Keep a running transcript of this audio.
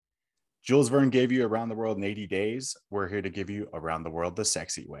Jules Verne gave you Around the World in 80 Days. We're here to give you Around the World the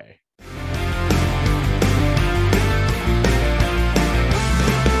sexy way.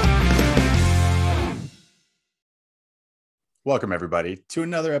 Welcome, everybody, to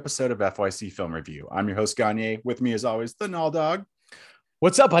another episode of FYC Film Review. I'm your host, Genie. With me, as always, the Null Dog.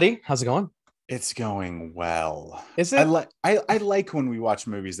 What's up, buddy? How's it going? It's going well. Is it? I like when we watch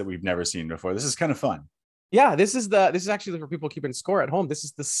movies that we've never seen before. This is kind of fun. Yeah, this is actually for people keeping score at home. This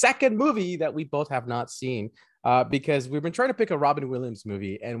is the second movie that we both have not seen because we've been trying to pick a Robin Williams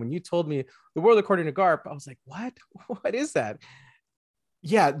movie. And when you told me The World According to Garp, I was like, what? What is that?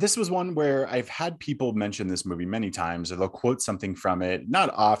 Yeah, this was one where I've had people mention this movie many times, or they'll quote something from it. Not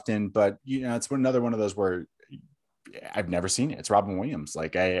often, but it's another one of those where I've never seen it. It's Robin Williams.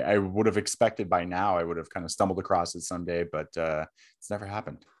 Like I would have expected by now, I would have kind of stumbled across it someday, but it's never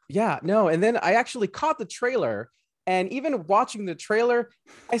happened. Yeah, no. And then I actually caught the trailer, and even watching the trailer,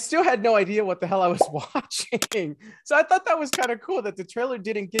 I still had no idea what the hell I was watching. So I thought that was kind of cool that the trailer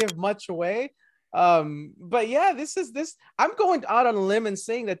didn't give much away. But yeah, I'm going out on a limb and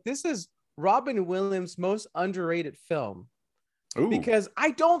saying that this is Robin Williams' most underrated film. Ooh. Because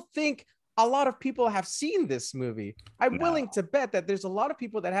I don't think a lot of people have seen this movie. I'm willing to bet that there's a lot of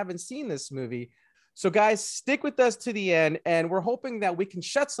people that haven't seen this movie. So guys, stick with us to the end, and we're hoping that we can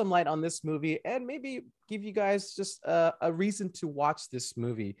shed some light on this movie and maybe give you guys just a reason to watch this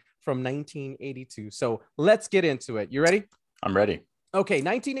movie from 1982. So let's get into it. You ready? I'm ready. Okay,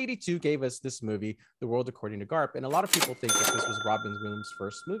 1982 gave us this movie, The World According to Garp, and a lot of people think that this was Robin Williams'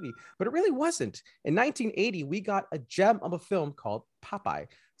 first movie, but it really wasn't. In 1980, we got a gem of a film called Popeye.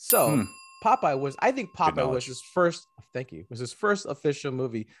 So Popeye was his first, thank you, was his first official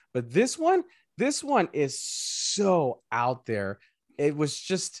movie, but this one is so out there. It was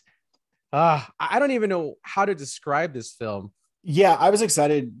just, I don't even know how to describe this film. Yeah, I was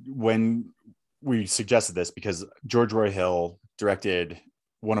excited when we suggested this because George Roy Hill directed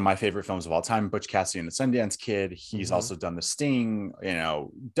one of my favorite films of all time, Butch Cassidy and the Sundance Kid. He's also done The Sting,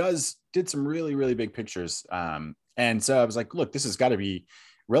 did some really, really big pictures. And so I was like, look, this has got to be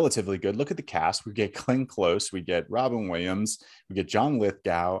relatively good. Look at the cast. We get Glenn Close, we get Robin Williams, we get John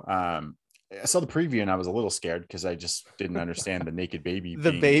Lithgow. I saw the preview and I was a little scared because I just didn't understand the naked baby.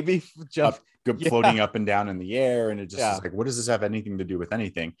 Floating up and down in the air. And it just was like, what does this have anything to do with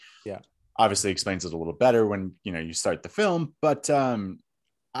anything? Yeah. Obviously explains it a little better when, you start the film, but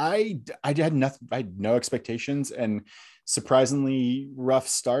I had nothing. I had no expectations and surprisingly rough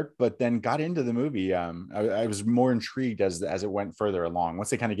start, but then got into the movie. I was more intrigued as it went further along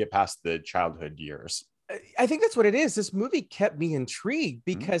once they kind of get past the childhood years. I think that's what it is. This movie kept me intrigued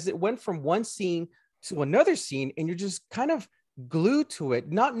because it went from one scene to another scene and you're just kind of glued to it,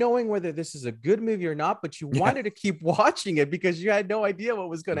 not knowing whether this is a good movie or not, but you wanted to keep watching it because you had no idea what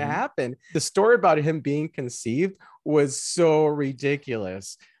was going to happen. The story about him being conceived was so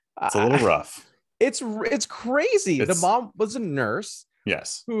ridiculous. It's a little rough. It's crazy. The mom was a nurse.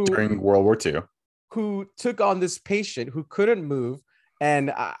 Yes. During World War II. Who took on this patient who couldn't move.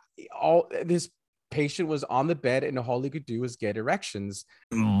 And this patient was on the bed and all he could do was get erections.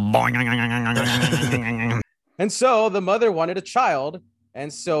 And so the mother wanted a child.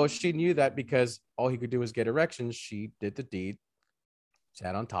 And so she knew that because all he could do was get erections, she did the deed,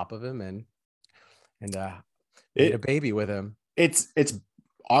 sat on top of him and made a baby with him. It's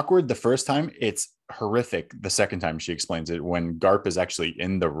awkward the first time. It's horrific the second time she explains it when Garp is actually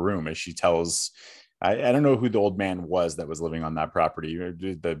in the room as she tells, I don't know who the old man was that was living on that property,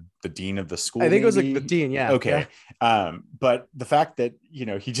 the dean of the school. I think maybe? It was like the dean. Yeah. Okay. Yeah. But the fact that,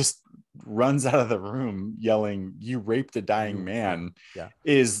 he just runs out of the room yelling, "You raped a dying man,"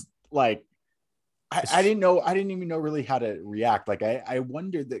 is like, I didn't even know really how to react. Like, I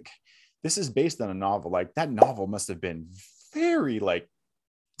wondered that this is based on a novel. Like that novel must have been very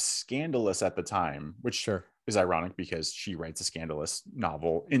scandalous at the time, which is ironic because she writes a scandalous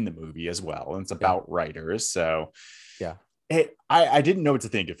novel in the movie as well. And it's about writers. So I didn't know what to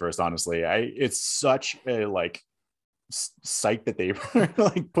think at first, honestly. It's such a sight that they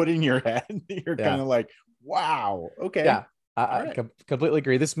put in your head. You're kind of like, wow, okay. Yeah, I completely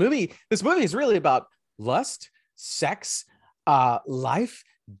agree. This movie is really about lust, sex, life,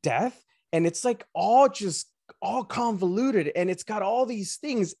 death, and it's all convoluted, and it's got all these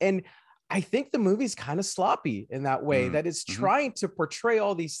things. And I think the movie's kind of sloppy in that way, that it's trying to portray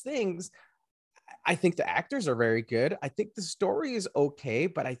all these things. I think the actors are very good. I think the story is okay,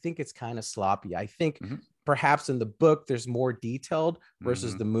 but I think it's kind of sloppy. I think perhaps in the book there's more detailed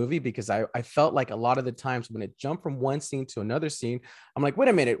versus the movie, because I felt like a lot of the times when it jumped from one scene to another scene, I'm like, wait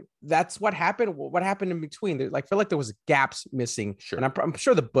a minute, that's what happened. What happened in between? Like, I feel like there was gaps missing, and I'm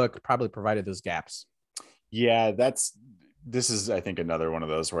sure the book probably provided those gaps. Yeah, this is, I think, another one of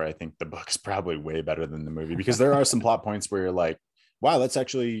those where I think the book is probably way better than the movie, because there are some plot points where you're like, wow, that's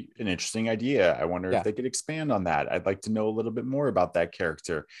actually an interesting idea. I wonder if they could expand on that. I'd like to know a little bit more about that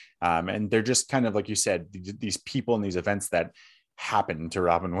character. And they're just kind of, like you said, these people and these events that happen to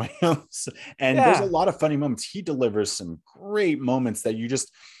Robin Williams. And there's a lot of funny moments. He delivers some great moments that you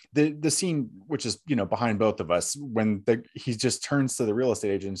just, the scene, which is, you know, behind both of us, when he just turns to the real estate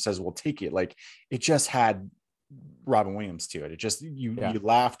agent and says, "We'll take it." Like, it just had Robin Williams to it. It just, you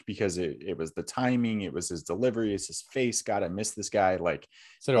laughed because it was the timing, it was his delivery, it's his face. God, I miss this guy. Like,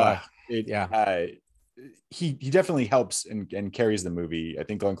 so do I. He definitely helps and carries the movie. I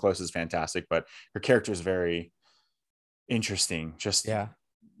think Glenn Close is fantastic, but her character is very interesting. Just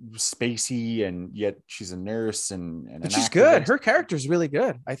spacey, and yet she's a nurse and she's good. Her character is really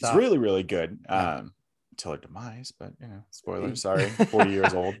good. I thought it's really, really good. Until her demise, but you know, spoiler, sorry, 40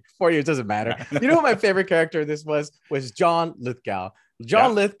 years old. 4 years doesn't matter. You know who my favorite character this was John Lithgow.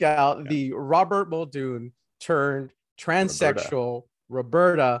 Lithgow, the Robert Muldoon turned transsexual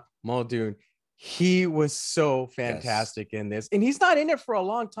Roberta Muldoon. He was so fantastic in this, and he's not in it for a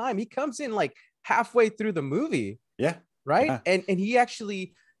long time. He comes in like halfway through the movie. And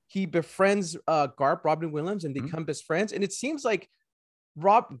he befriends Garp, Robin Williams, and they become best friends. And it seems like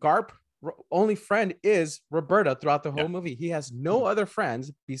Garp only friend is Roberta throughout the whole movie. He has no other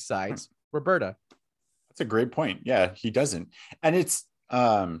friends besides Roberta. That's a great point. Yeah, he doesn't. And it's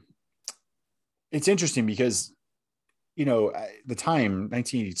interesting because, you know, the time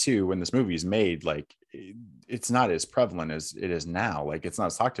 1982 when this movie is made, like, it's not as prevalent as it is now. Like, it's not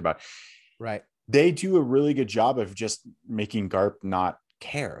as talked about. Right. They do a really good job of just making Garp not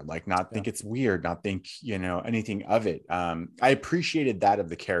care, like, not think it's weird, not think, you know, anything of it. I appreciated that of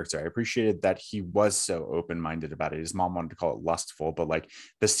the character. I appreciated that he was so open-minded about it. His mom wanted to call it lustful, but like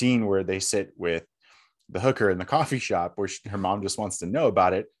the scene where they sit with the hooker in the coffee shop where her mom just wants to know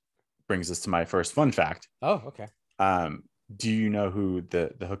about it brings us to my first fun fact. Oh, okay. Do you know who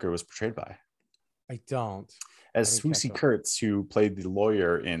the hooker was portrayed by? I don't. As Swoosie Kurtz, who played the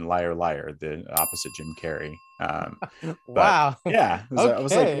lawyer in Liar Liar, the opposite Jim Carrey. Wow. Yeah. I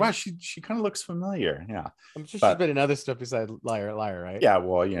was like, wow, she kind of looks familiar. Yeah. I'm sure she's been in other stuff besides Liar Liar, right? Yeah.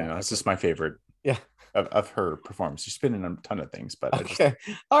 Well, you know, it's just my favorite of her performance. She's been in a ton of things, but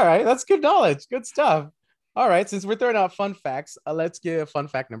all right. That's good knowledge. Good stuff. All right. Since we're throwing out fun facts, let's give fun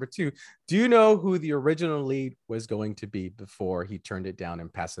fact number 2. Do you know who the original lead was going to be before he turned it down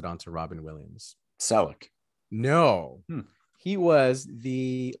and passed it on to Robin Williams? Selleck. No, he was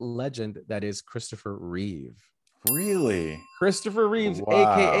the legend that is Christopher Reeve. Really? Christopher Reeves,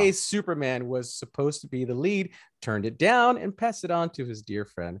 aka Superman, was supposed to be the lead, turned it down, and passed it on to his dear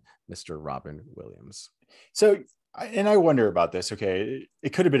friend, Mr. Robin Williams. So, and I wonder about this. Okay,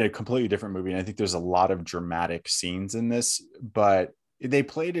 it could have been a completely different movie, and I think there's a lot of dramatic scenes in this, but they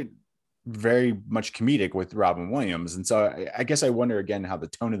played it very much comedic with Robin Williams. And so I guess I wonder again how the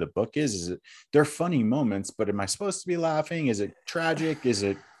tone of the book is. Is it, they're funny moments, but am I supposed to be laughing? Is it tragic? Is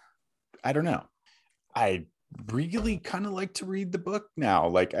it, I don't know. I really kind of like to read the book now.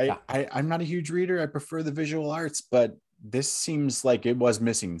 Like I'm not a huge reader. I prefer the visual arts, but this seems like it was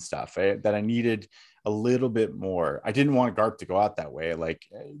missing stuff that I needed a little bit more. I didn't want Garp to go out that way. Like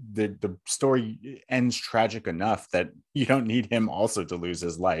the story ends tragic enough that you don't need him also to lose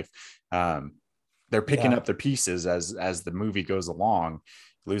his life. They're picking up the pieces as the movie goes along,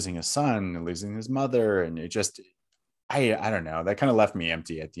 losing his son and losing his mother. And it just, I don't know, that kind of left me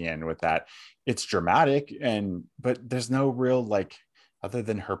empty at the end with that. It's dramatic, but there's no real, like, other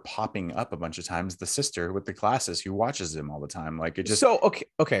than her popping up a bunch of times, the sister with the glasses who watches him all the time. Like it just. So,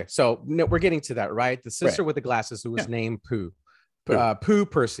 okay. So no, we're getting to that, right? The sister with the glasses who was named Pooh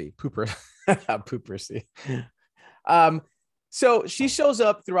Percy. Pooh Percy. So she shows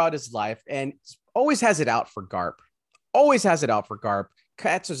up throughout his life and always has it out for Garp.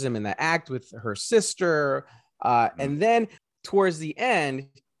 Catches him in the act with her sister. And then towards the end,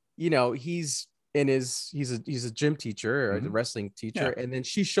 you know, he's a gym teacher or a wrestling teacher. And then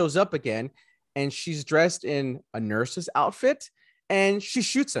she shows up again and she's dressed in a nurse's outfit and she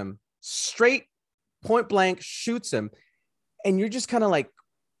shoots him straight, point blank, shoots him. And you're just kind of like,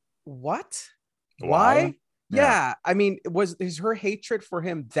 what? Why? Yeah. I mean, is her hatred for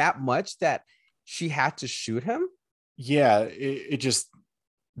him that much that she had to shoot him? Yeah. It just,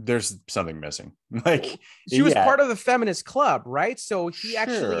 there's something missing. Like she was part of the feminist club, right? So he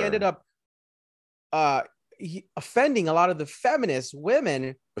actually ended up offending a lot of the feminist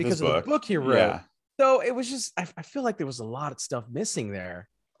women because of the book he wrote. Yeah. So it was just, I feel like there was a lot of stuff missing there.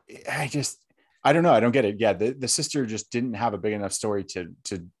 I don't know. I don't get it. Yeah. The sister just didn't have a big enough story to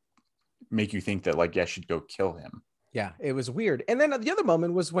make you think that like, yeah, she'd go kill him. Yeah, it was weird. And then the other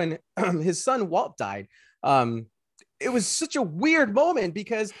moment was when his son Walt died. It was such a weird moment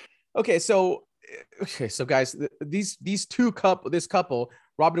because, so guys, this couple,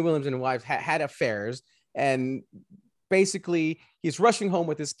 Robin Williams and his wife had affairs, and basically he's rushing home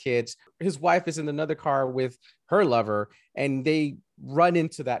with his kids. His wife is in another car with her lover, and they run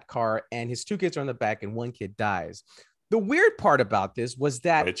into that car, and his two kids are in the back, and one kid dies. The weird part about this was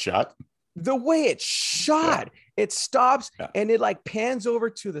that the way it's shot, it stops and it like pans over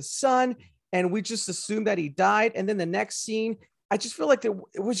to the son, and we just assume that he died. And then the next scene, I just feel like it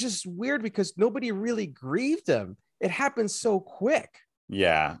was just weird because nobody really grieved him. It happened so quick.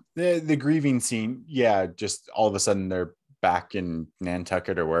 Yeah. The grieving scene. Yeah. Just all of a sudden they're back in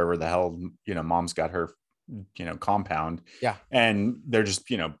Nantucket or wherever the hell, mom's got her, compound. Yeah. And they're just,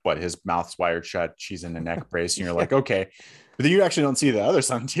 his mouth's wired shut. She's in a neck brace. And you're like, okay. But then you actually don't see the other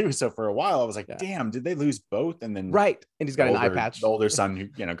son too. So for a while I was like, damn, did they lose both? And then right. And he's got an eye patch. The older son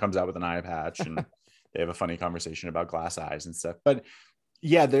who, comes out with an eye patch, and they have a funny conversation about glass eyes and stuff. But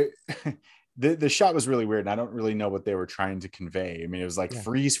yeah, the shot was really weird. And I don't really know what they were trying to convey. I mean, it was like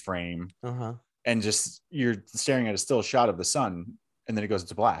freeze frame and just you're staring at a still shot of the sun, and then it goes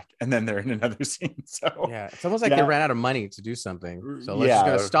to black, and then they're in another scene. So yeah, it's almost like they ran out of money to do something. So let's just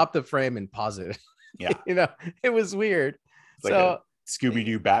gonna stop the frame and pause it. Yeah. It was weird. It's like a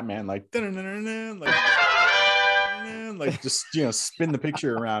Scooby-Doo Batman, like just spin the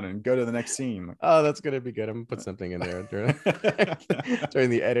picture around and go to the next scene. Oh, that's gonna be good. I'm gonna put something in there during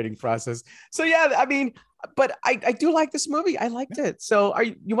the editing process. So yeah, I mean, but I do like this movie. I liked it. So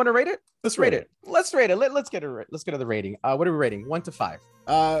you want to rate it? Let's rate it. Let's rate it. Let's get to the rating. What are we rating? 1 to 5.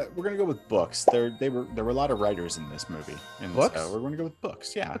 We're gonna go with books. There were a lot of writers in this movie. And books? So we're gonna go with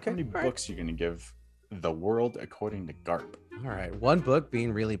books. Yeah. Okay. How many books are you gonna give The World According to Garp? All right. 1 book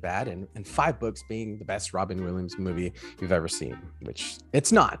being really bad, and 5 books being the best Robin Williams movie you've ever seen, which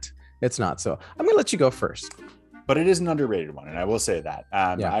it's not. It's not. So I'm gonna let you go first. But it is an underrated one, and I will say that.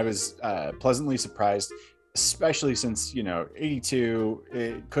 I was pleasantly surprised, especially since 82,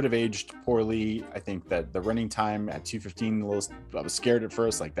 it could have aged poorly. I think that the running time at 2:15, I was scared at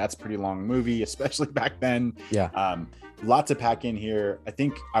first, like that's a pretty long movie, especially back then. Lots to pack in here. I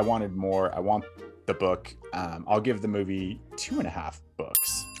think I wanted more. I want the book. I'll give the movie 2.5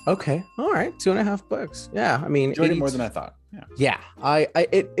 books. Okay. All right. 2.5 books. Yeah. I mean, enjoyed it more than I thought. Yeah.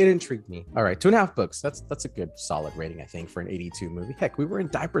 It intrigued me. All right. 2.5 books. That's a good solid rating, I think, for an 82 movie. Heck, we were in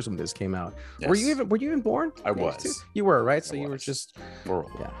diapers when this came out. Yes. Were you even born? I was. You were, right? So you were just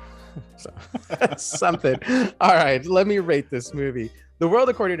So something. All right. Let me rate this movie. The World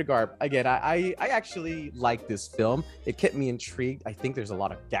According to Garp. Again, I actually like this film. It kept me intrigued. I think there's a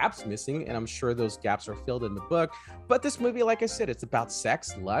lot of gaps missing, and I'm sure those gaps are filled in the book. But this movie, like I said, it's about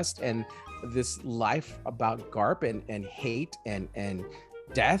sex, lust, and this life about Garp and hate and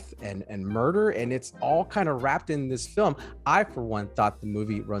death and murder, and it's all kind of wrapped in this film. I, for one, thought the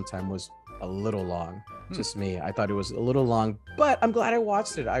movie runtime was a little long. Just me. I thought it was a little long, but I'm glad I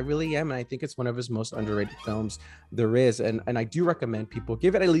watched it. I really am. And I think it's one of his most underrated films there is. And I do recommend people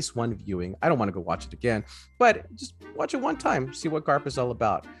give it at least one viewing. I don't want to go watch it again, but just watch it one time, see what Garp is all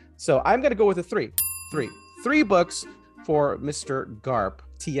about. So I'm going to go with a 3. 3 books for Mr. Garp,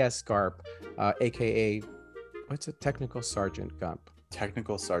 T.S. Garp, aka what's a Technical Sergeant Gump?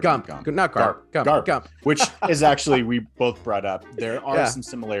 Technical Sergeant Gump. Not Garp. Gump. Which is actually, we both brought up, there are some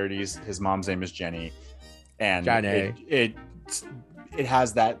similarities. His mom's name is Jenny, and it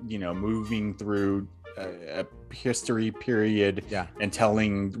has that, moving through a history period and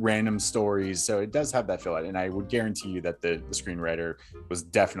telling random stories. So it does have that feel. And I would guarantee you that the screenwriter was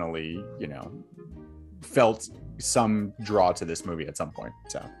definitely, felt some draw to this movie at some point.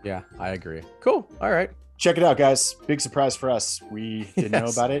 So yeah, I agree. Cool. All right. Check it out, guys. Big surprise for us. We didn't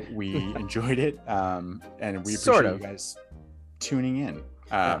know about it. We enjoyed it. And we appreciate you guys tuning in.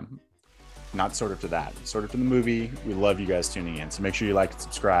 Not sort of to that, sort of to the movie. We love you guys tuning in. So make sure you like and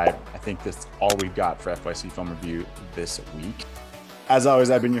subscribe. I think that's all we've got for FYC Film Review this week. As always,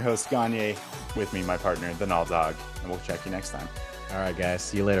 I've been your host, Ganye. With me, my partner, the Null Dog. And we'll check you next time. All right, guys.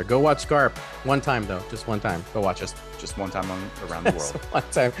 See you later. Go watch Garp. One time, though. Just one time. Go watch it. Just one time around the world. One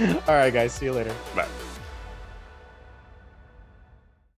time. All right, guys. See you later. Bye.